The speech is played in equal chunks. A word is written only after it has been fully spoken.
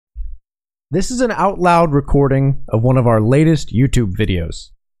This is an out loud recording of one of our latest YouTube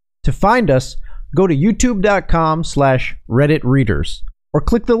videos. To find us, go to youtube.com/redditreaders or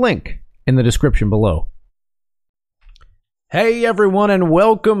click the link in the description below. Hey everyone, and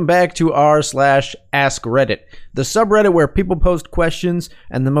welcome back to r/AskReddit, the subreddit where people post questions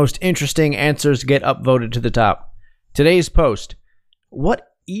and the most interesting answers get upvoted to the top. Today's post: what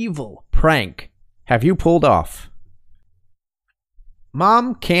evil prank have you pulled off?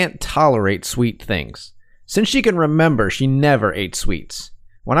 Mom can't tolerate sweet things. Since she can remember, she never ate sweets.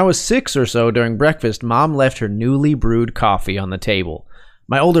 When I was 6 or so during breakfast, Mom left her newly brewed coffee on the table.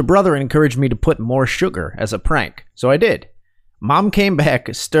 My older brother encouraged me to put more sugar as a prank, so I did. Mom came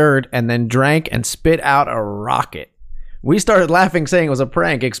back, stirred, and then drank and spit out a rocket. We started laughing, saying it was a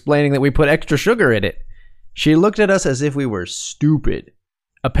prank, explaining that we put extra sugar in it. She looked at us as if we were stupid.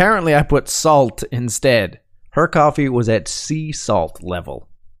 Apparently, I put salt instead. Her coffee was at sea salt level.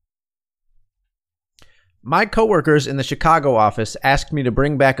 My coworkers in the Chicago office asked me to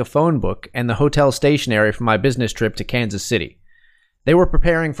bring back a phone book and the hotel stationery for my business trip to Kansas City. They were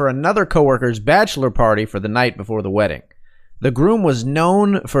preparing for another coworker's bachelor party for the night before the wedding. The groom was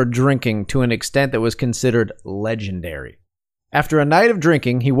known for drinking to an extent that was considered legendary. After a night of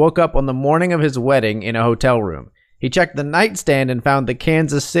drinking, he woke up on the morning of his wedding in a hotel room. He checked the nightstand and found the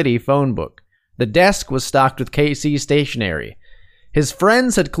Kansas City phone book. The desk was stocked with KC stationery. His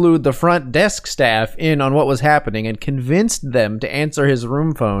friends had clued the front desk staff in on what was happening and convinced them to answer his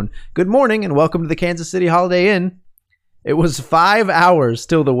room phone. "Good morning and welcome to the Kansas City Holiday Inn." It was 5 hours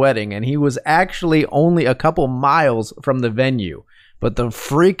till the wedding, and he was actually only a couple miles from the venue. But the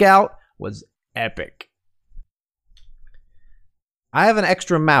freak out was epic. I have an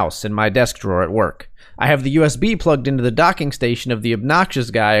extra mouse in my desk drawer at work. I have the USB plugged into the docking station of the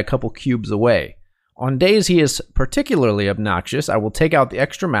obnoxious guy a couple cubes away. On days he is particularly obnoxious, I will take out the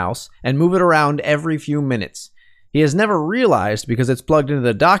extra mouse and move it around every few minutes. He has never realized because it's plugged into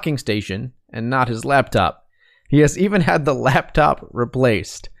the docking station and not his laptop. He has even had the laptop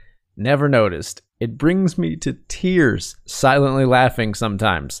replaced. Never noticed. It brings me to tears, silently laughing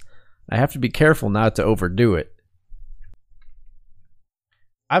sometimes. I have to be careful not to overdo it.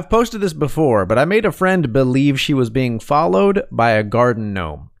 I've posted this before, but I made a friend believe she was being followed by a garden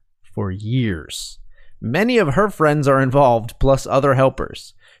gnome for years. Many of her friends are involved, plus other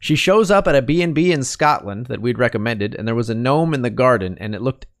helpers. She shows up at a B&B in Scotland that we'd recommended, and there was a gnome in the garden, and it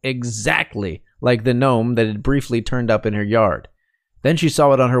looked exactly like the gnome that had briefly turned up in her yard. Then she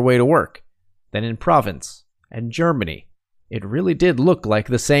saw it on her way to work. Then in Provence and Germany. It really did look like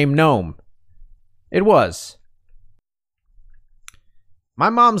the same gnome. It was. My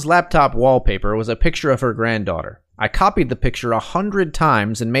mom's laptop wallpaper was a picture of her granddaughter. I copied the picture 100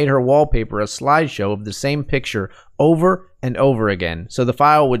 times and made her wallpaper a slideshow of the same picture over and over again, so the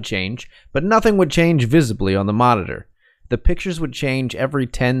file would change, but nothing would change visibly on the monitor. The pictures would change every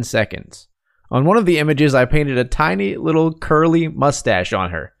 10 seconds. On one of the images, I painted a tiny little curly mustache on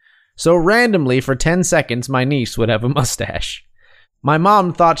her. So randomly, for 10 seconds, my niece would have a mustache. My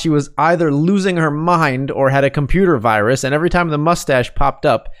mom thought she was either losing her mind or had a computer virus, and every time the mustache popped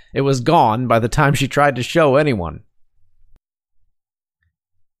up, it was gone by the time she tried to show anyone.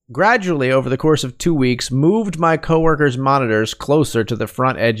 Gradually, over the course of 2 weeks, moved my coworkers' monitors closer to the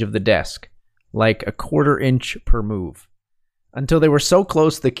front edge of the desk, like a 1/4 inch per move, until they were so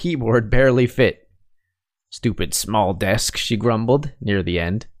close the keyboard barely fit. "Stupid small desk," she grumbled near the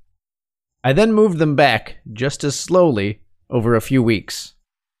end. I then moved them back, just as slowly, over a few weeks.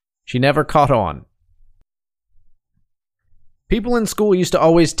 She never caught on. People in school used to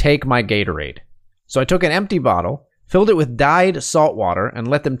always take my Gatorade. So I took an empty bottle, filled it with dyed salt water, and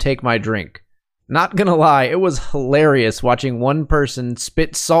let them take my drink. Not gonna lie, it was hilarious watching one person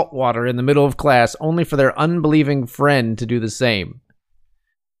spit salt water in the middle of class only for their unbelieving friend to do the same.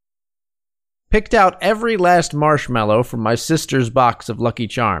 Picked out every last marshmallow from my sister's box of Lucky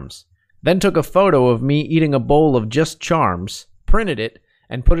Charms. Then took a photo of me eating a bowl of just Charms, printed it,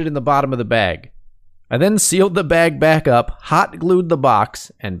 and put it in the bottom of the bag. I then sealed the bag back up, hot glued the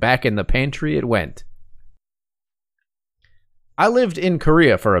box, and back in the pantry it went. I lived in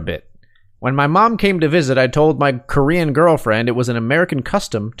Korea for a bit. When my mom came to visit, I told my Korean girlfriend it was an American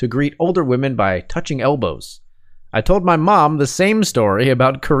custom to greet older women by touching elbows. I told my mom the same story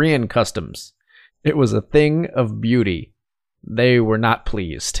about Korean customs. It was a thing of beauty. They were not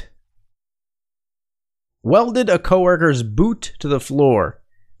pleased. Welded a coworker's boot to the floor.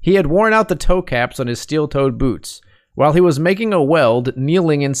 He had worn out the toe caps on his steel-toed boots. While he was making a weld,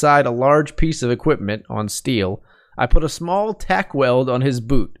 kneeling inside a large piece of equipment on steel, I put a small tack weld on his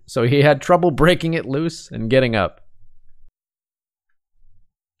boot, so he had trouble breaking it loose and getting up.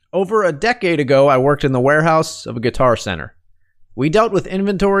 Over a decade ago, I worked in the warehouse of a Guitar Center. We dealt with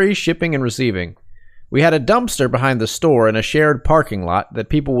inventory, shipping, and receiving. We had a dumpster behind the store in a shared parking lot that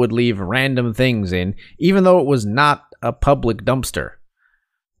people would leave random things in, even though it was not a public dumpster.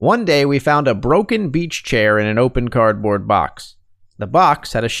 One day, we found a broken beach chair in an open cardboard box. The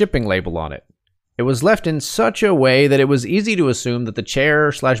box had a shipping label on it. It was left in such a way that it was easy to assume that the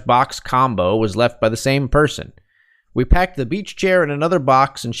chair/box combo was left by the same person. We packed the beach chair in another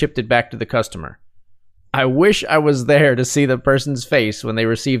box and shipped it back to the customer. I wish I was there to see the person's face when they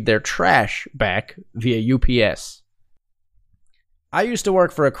received their trash back via UPS. I used to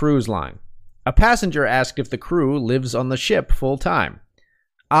work for a cruise line. A passenger asked if the crew lives on the ship full time.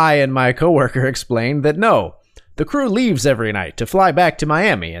 I and my coworker explained that no, the crew leaves every night to fly back to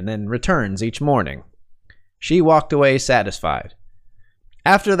Miami and then returns each morning. She walked away satisfied.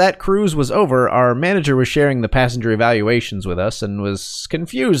 After that cruise was over, our manager was sharing the passenger evaluations with us and was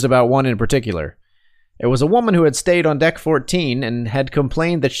confused about one in particular. It was a woman who had stayed on deck 14 and had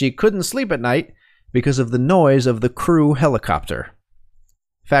complained that she couldn't sleep at night because of the noise of the crew helicopter.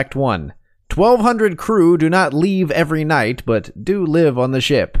 Fact 1. 1,200 crew do not leave every night, but do live on the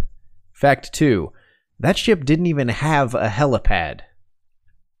ship. Fact 2. That ship didn't even have a helipad.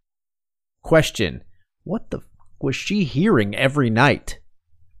 Question. What the f*** was she hearing every night?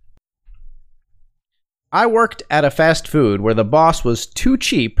 I worked at a fast food where the boss was too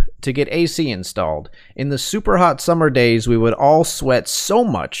cheap to get AC installed. In the super hot summer days, we would all sweat so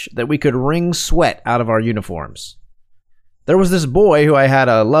much that we could wring sweat out of our uniforms. There was this boy who I had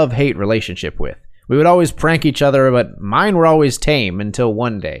a love-hate relationship with. We would always prank each other, but mine were always tame until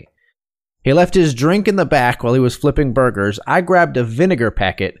one day. He left his drink in the back while he was flipping burgers. I grabbed a vinegar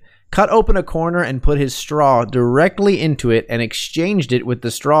packet, cut open a corner, and put his straw directly into it and exchanged it with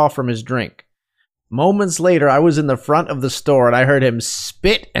the straw from his drink. Moments later, I was in the front of the store and I heard him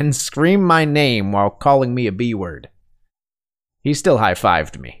spit and scream my name while calling me a B-word. He still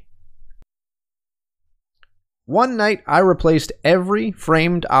high-fived me. One night, I replaced every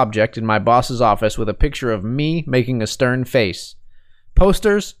framed object in my boss's office with a picture of me making a stern face.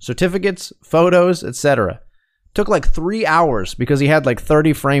 Posters, certificates, photos, etc. Took like 3 hours because he had like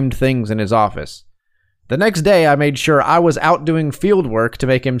 30 framed things in his office. The next day, I made sure I was out doing field work to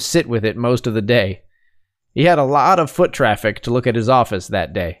make him sit with it most of the day. He had a lot of foot traffic to look at his office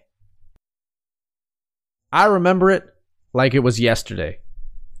that day. I remember it like it was yesterday.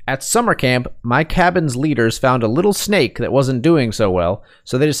 At summer camp, my cabin's leaders found a little snake that wasn't doing so well,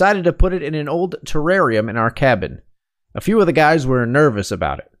 so they decided to put it in an old terrarium in our cabin. A few of the guys were nervous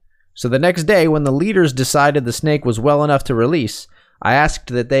about it. So the next day, when the leaders decided the snake was well enough to release, I asked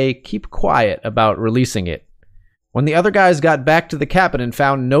that they keep quiet about releasing it. When the other guys got back to the cabin and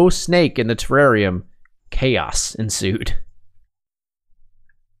found no snake in the terrarium, chaos ensued.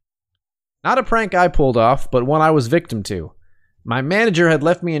 Not a prank I pulled off, but one I was victim to. My manager had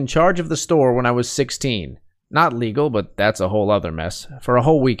left me in charge of the store when I was 16. Not legal, but that's a whole other mess, for a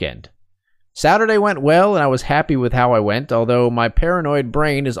whole weekend. Saturday went well, and I was happy with how I went, although my paranoid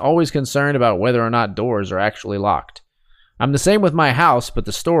brain is always concerned about whether or not doors are actually locked. I'm the same with my house, but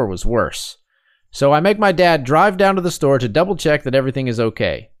the store was worse. So I make my dad drive down to the store to double check that everything is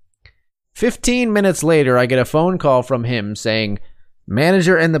okay. 15 minutes later, I get a phone call from him saying,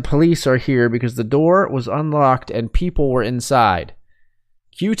 "Manager and the police are here because the door was unlocked and people were inside."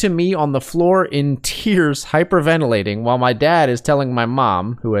 Cue to me on the floor in tears, hyperventilating, while my dad is telling my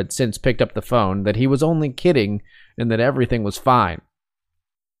mom, who had since picked up the phone, that he was only kidding and that everything was fine.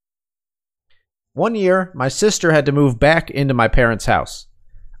 One year, my sister had to move back into my parents' house.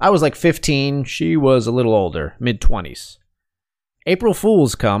 I was like 15, she was a little older, mid-20s. April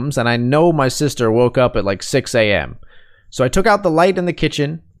Fool's comes, and I know my sister woke up at like 6 a.m., so I took out the light in the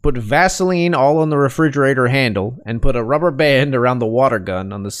kitchen, put Vaseline all on the refrigerator handle, and put a rubber band around the water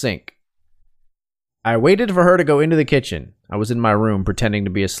gun on the sink. I waited for her to go into the kitchen. I was in my room pretending to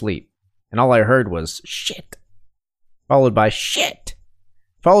be asleep, and all I heard was, "Shit," followed by "shit,"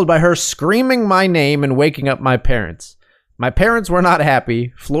 followed by her screaming my name and waking up my parents. My parents were not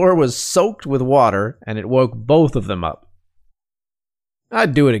happy. Floor was soaked with water, and it woke both of them up.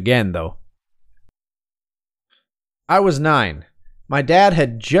 I'd do it again, though. I was 9. My dad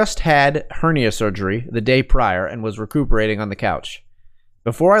had just had hernia surgery the day prior and was recuperating on the couch.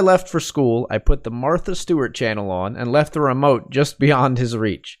 Before I left for school, I put the Martha Stewart channel on and left the remote just beyond his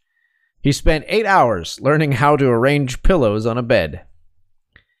reach. He spent 8 hours learning how to arrange pillows on a bed.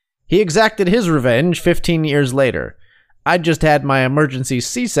 He exacted his revenge 15 years later. I just had my emergency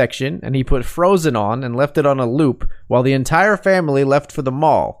C-section, and he put Frozen on and left it on a loop while the entire family left for the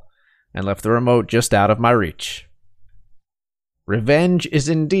mall, and left the remote just out of my reach. Revenge is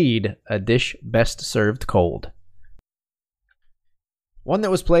indeed a dish best served cold. One that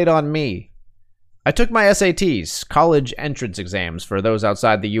was played on me. I took my SATs, college entrance exams for those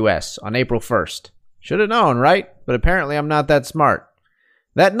outside the US, on April 1st. Should have known, right? But apparently I'm not that smart.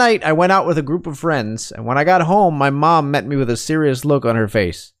 That night, I went out with a group of friends, and when I got home, my mom met me with a serious look on her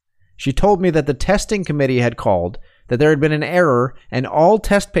face. She told me that the testing committee had called, that there had been an error, and all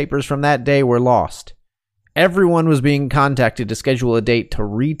test papers from that day were lost. Everyone was being contacted to schedule a date to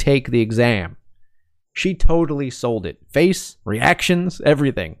retake the exam. She totally sold it. Face, reactions,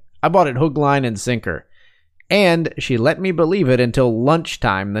 everything. I bought it hook, line, and sinker. And she let me believe it until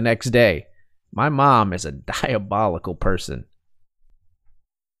lunchtime the next day. My mom is a diabolical person.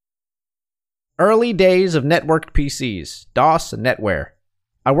 Early days of networked PCs, DOS and NetWare.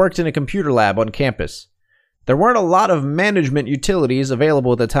 I worked in a computer lab on campus. There weren't a lot of management utilities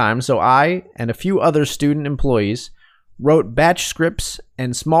available at the time, so I and a few other student employees wrote batch scripts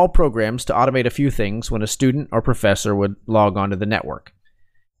and small programs to automate a few things when a student or professor would log onto the network.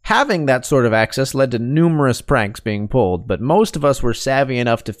 Having that sort of access led to numerous pranks being pulled, but most of us were savvy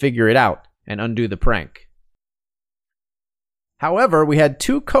enough to figure it out and undo the prank. However, we had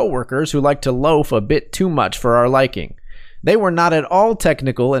two coworkers who liked to loaf a bit too much for our liking. They were not at all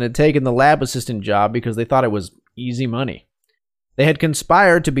technical and had taken the lab assistant job because they thought it was easy money. They had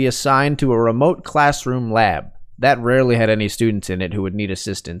conspired to be assigned to a remote classroom lab that rarely had any students in it who would need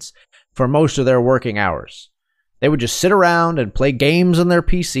assistance for most of their working hours. They would just sit around and play games on their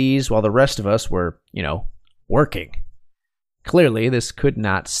PCs while the rest of us were, working. Clearly, this could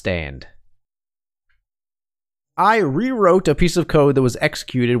not stand. I rewrote a piece of code that was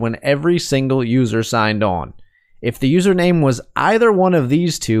executed when every single user signed on. If the username was either one of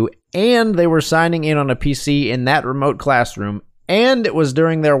these two, and they were signing in on a PC in that remote classroom, and it was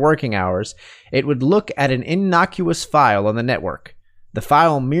during their working hours, it would look at an innocuous file on the network. The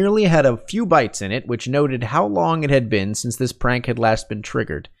file merely had a few bytes in it, which noted how long it had been since this prank had last been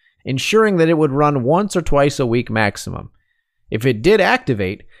triggered, ensuring that it would run once or twice a week maximum. If it did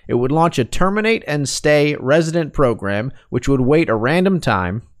activate, it would launch a terminate and stay resident program, which would wait a random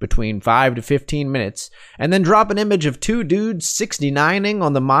time, between 5 to 15 minutes, and then drop an image of two dudes 69ing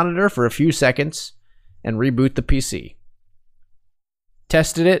on the monitor for a few seconds, and reboot the PC.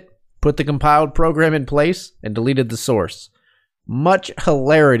 Tested it, put the compiled program in place, and deleted the source. Much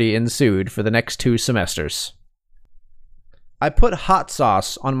hilarity ensued for the next 2 semesters. I put hot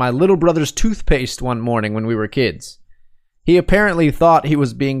sauce on my little brother's toothpaste one morning when we were kids. He apparently thought he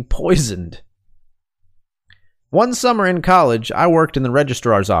was being poisoned. One summer in college, I worked in the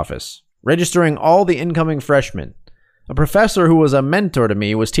registrar's office, registering all the incoming freshmen. A professor who was a mentor to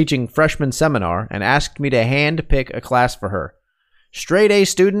me was teaching freshman seminar and asked me to hand pick a class for her. Straight A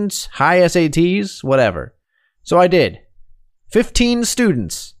students, high SATs, whatever. So I did. 15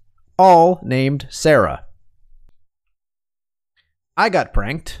 students, all named Sarah. I got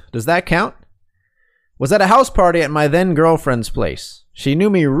pranked. Does that count? Was at a house party at my then girlfriend's place. She knew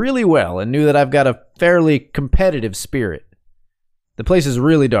me really well and knew that I've got a fairly competitive spirit. The place is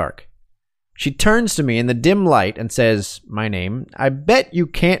really dark. She turns to me in the dim light and says, my name, I bet you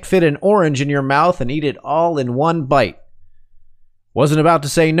can't fit an orange in your mouth and eat it all in one bite. Wasn't about to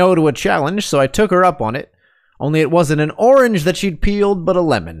say no to a challenge, so I took her up on it. Only it wasn't an orange that she'd peeled, but a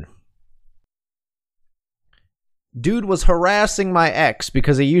lemon. Dude was harassing my ex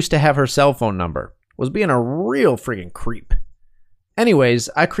because he used to have her cell phone number. Was being a real friggin' creep. Anyways,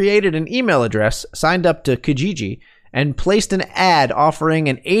 I created an email address, signed up to Kijiji, and placed an ad offering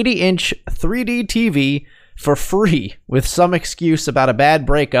an 80-inch 3D TV for free with some excuse about a bad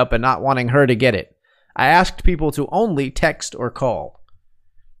breakup and not wanting her to get it. I asked people to only text or call.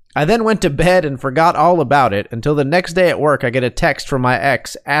 I then went to bed and forgot all about it until the next day at work I get a text from my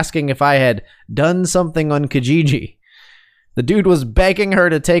ex asking if I had done something on Kijiji. The dude was begging her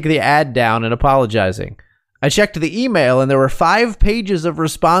to take the ad down and apologizing. I checked the email and there were 5 pages of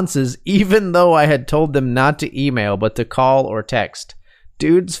responses even though I had told them not to email but to call or text.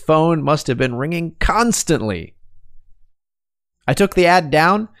 Dude's phone must have been ringing constantly. I took the ad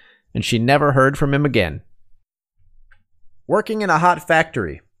down and she never heard from him again. Working in a hot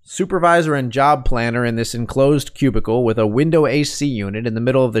factory. Supervisor and job planner in this enclosed cubicle with a window AC unit in the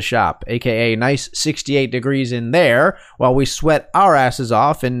middle of the shop, aka nice 68 degrees in there, while we sweat our asses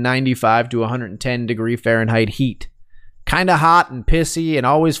off in 95 to 110 degree Fahrenheit heat. Kinda hot and pissy and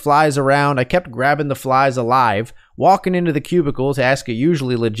always flies around, I kept grabbing the flies alive, walking into the cubicle to ask a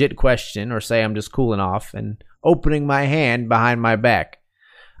usually legit question or say I'm just cooling off, and opening my hand behind my back.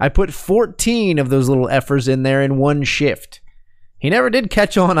 I put 14 of those little effers in there in one shift. He never did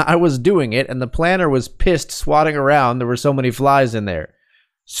catch on I was doing it, and the planner was pissed swatting around there were so many flies in there.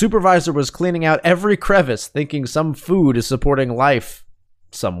 Supervisor was cleaning out every crevice, thinking some food is supporting life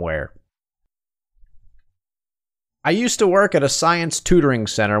somewhere. I used to work at a science tutoring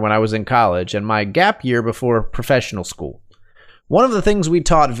center when I was in college, and my gap year before professional school. One of the things we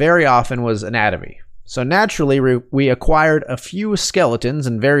taught very often was anatomy. So naturally, we acquired a few skeletons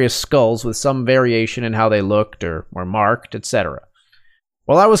and various skulls with some variation in how they looked or were marked, etc.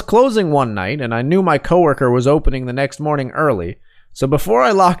 Well, I was closing one night, and I knew my coworker was opening the next morning early, so before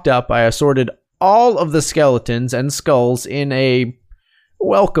I locked up, I assorted all of the skeletons and skulls in a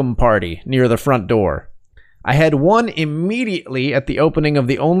welcome party near the front door. I had one immediately at the opening of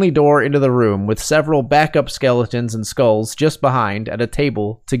the only door into the room, with several backup skeletons and skulls just behind at a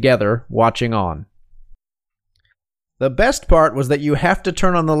table together watching on. The best part was that you have to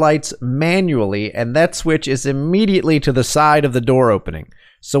turn on the lights manually, and that switch is immediately to the side of the door opening.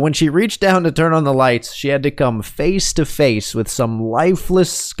 So when she reached down to turn on the lights, she had to come face to face with some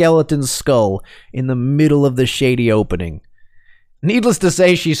lifeless skeleton skull in the middle of the shady opening. Needless to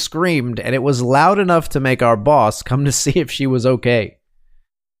say, she screamed, and it was loud enough to make our boss come to see if she was okay.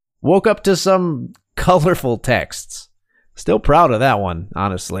 Woke up to some colorful texts. Still proud of that one,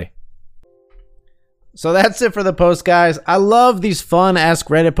 honestly. So that's it for the post, guys. I love these fun Ask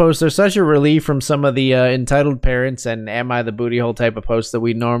Reddit posts. They're such a relief from some of the entitled parents and am I the booty hole type of posts that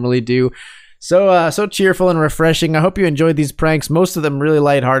we normally do. So cheerful and refreshing. I hope you enjoyed these pranks. Most of them really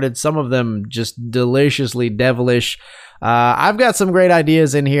lighthearted. Some of them just deliciously devilish. I've got some great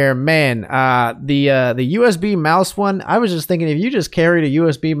ideas in here. Man, the USB mouse one, I was just thinking if you just carried a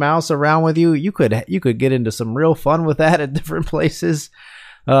USB mouse around with you, you could get into some real fun with that at different places.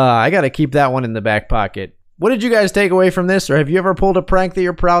 I got to keep that one in the back pocket. What did you guys take away from this, or have you ever pulled a prank that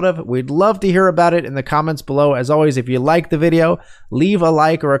you're proud of? We'd love to hear about it in the comments below. As always, if you like the video, leave a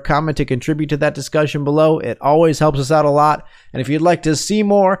like or a comment to contribute to that discussion below. It always helps us out a lot. And if you'd like to see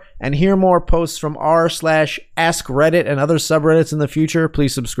more and hear more posts from r/AskReddit and other subreddits in the future,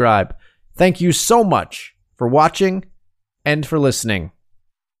 please subscribe. Thank you so much for watching and for listening.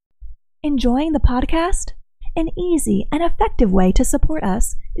 Enjoying the podcast? An easy and effective way to support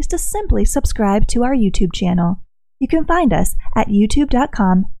us is to simply subscribe to our YouTube channel. You can find us at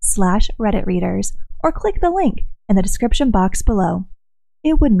youtube.com/RedditReaders or click the link in the description box below.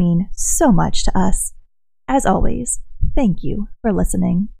 It would mean so much to us. As always, thank you for listening.